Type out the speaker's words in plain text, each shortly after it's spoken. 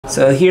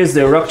So here's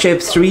the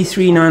Rockchip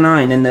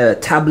 3399 and the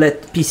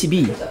tablet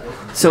PCB.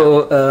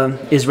 So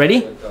is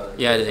ready?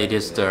 Yeah, it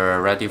is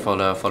ready for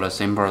the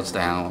samples,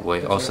 and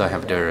we also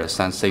have the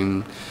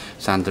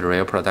send the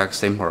real product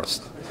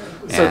samples.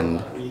 So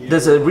and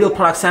there's a real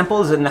product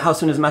samples, and how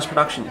soon is mass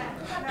production?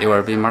 it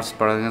will be mass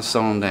production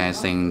soon. I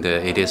think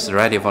it is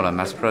ready for the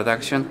mass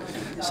production.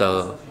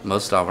 So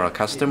most of our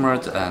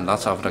customers and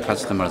lots of the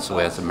customers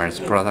with mass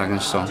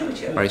production soon,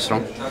 very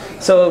soon.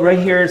 So right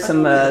here is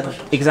some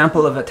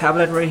example of a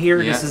tablet right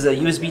here. Yeah. This is a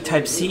USB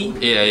Type-C.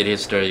 Yeah, it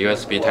is the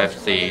USB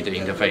Type-C the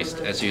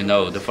interface. As you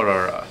know,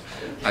 for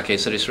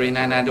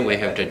RK3399 we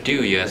have the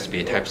dual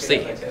USB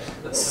Type-C.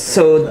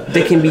 So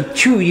there can be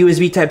two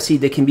USB Type-C.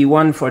 There can be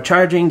one for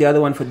charging, the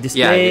other one for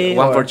display. Yeah,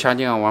 one for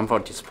charging and one for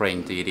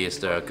displaying. It is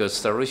the good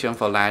solution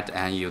for that,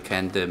 and you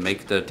can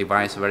make the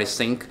device very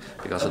sync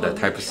because of the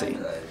Type-C.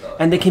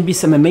 And there can be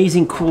some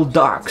amazing cool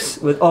docks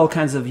with all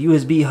kinds of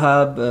USB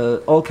hub,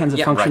 all kinds of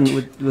function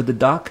right. with the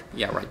dock.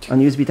 Yeah, right. On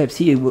USB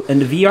Type-C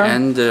and the VR.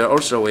 And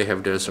also we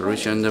have the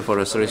solution for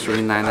the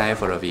 3399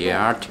 for the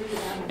VR.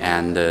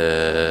 And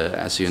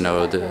as you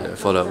know,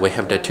 we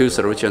have the two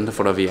solutions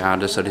for the VR,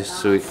 the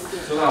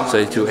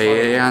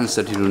 32AA and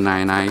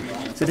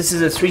 3299. So this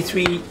is a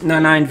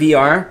 3399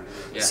 VR.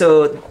 Yeah.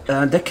 So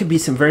that could be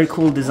some very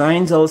cool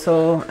designs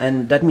also,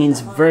 and that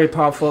means very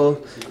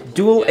powerful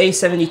dual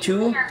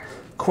A72,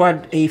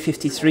 quad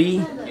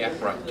A53, Yeah,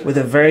 right. with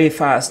a very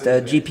fast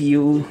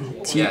GPU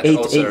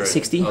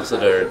T864. Also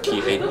the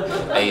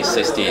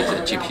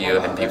T8A60 GPU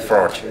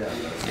MP4,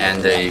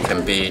 and you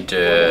can beat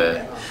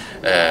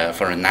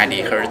for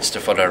 90 Hz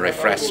for the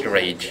refresh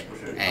rate,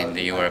 and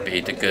you will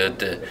be the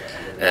good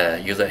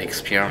user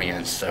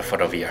experience for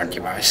the VR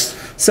device.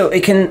 So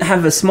it can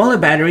have a smaller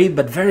battery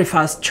but very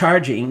fast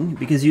charging,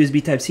 because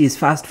USB Type-C is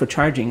fast for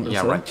charging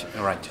also. Yeah,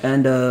 right.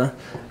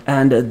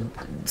 And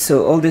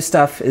so all this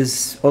stuff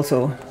is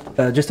also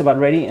just about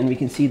ready, and we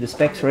can see the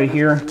specs right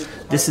here.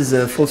 This is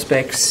a full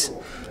specs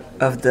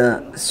of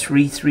the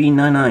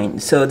 3399.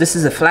 So this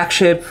is a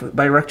flagship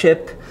by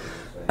Rockchip,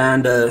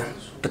 and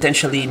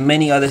potentially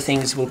many other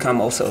things will come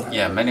also.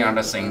 Yeah, many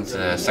other things,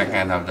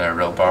 second of the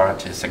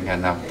robot,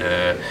 second of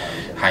the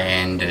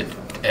high-end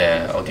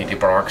OTT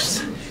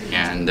box,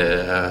 and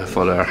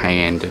for the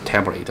high-end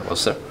tablet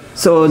also.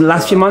 So the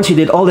last few months you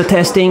did all the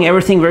testing,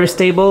 everything very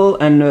stable,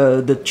 and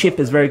the chip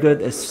is very good,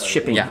 it's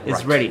shipping, Yeah,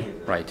 it's right. ready.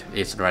 Right,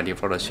 it's ready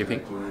for the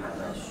shipping.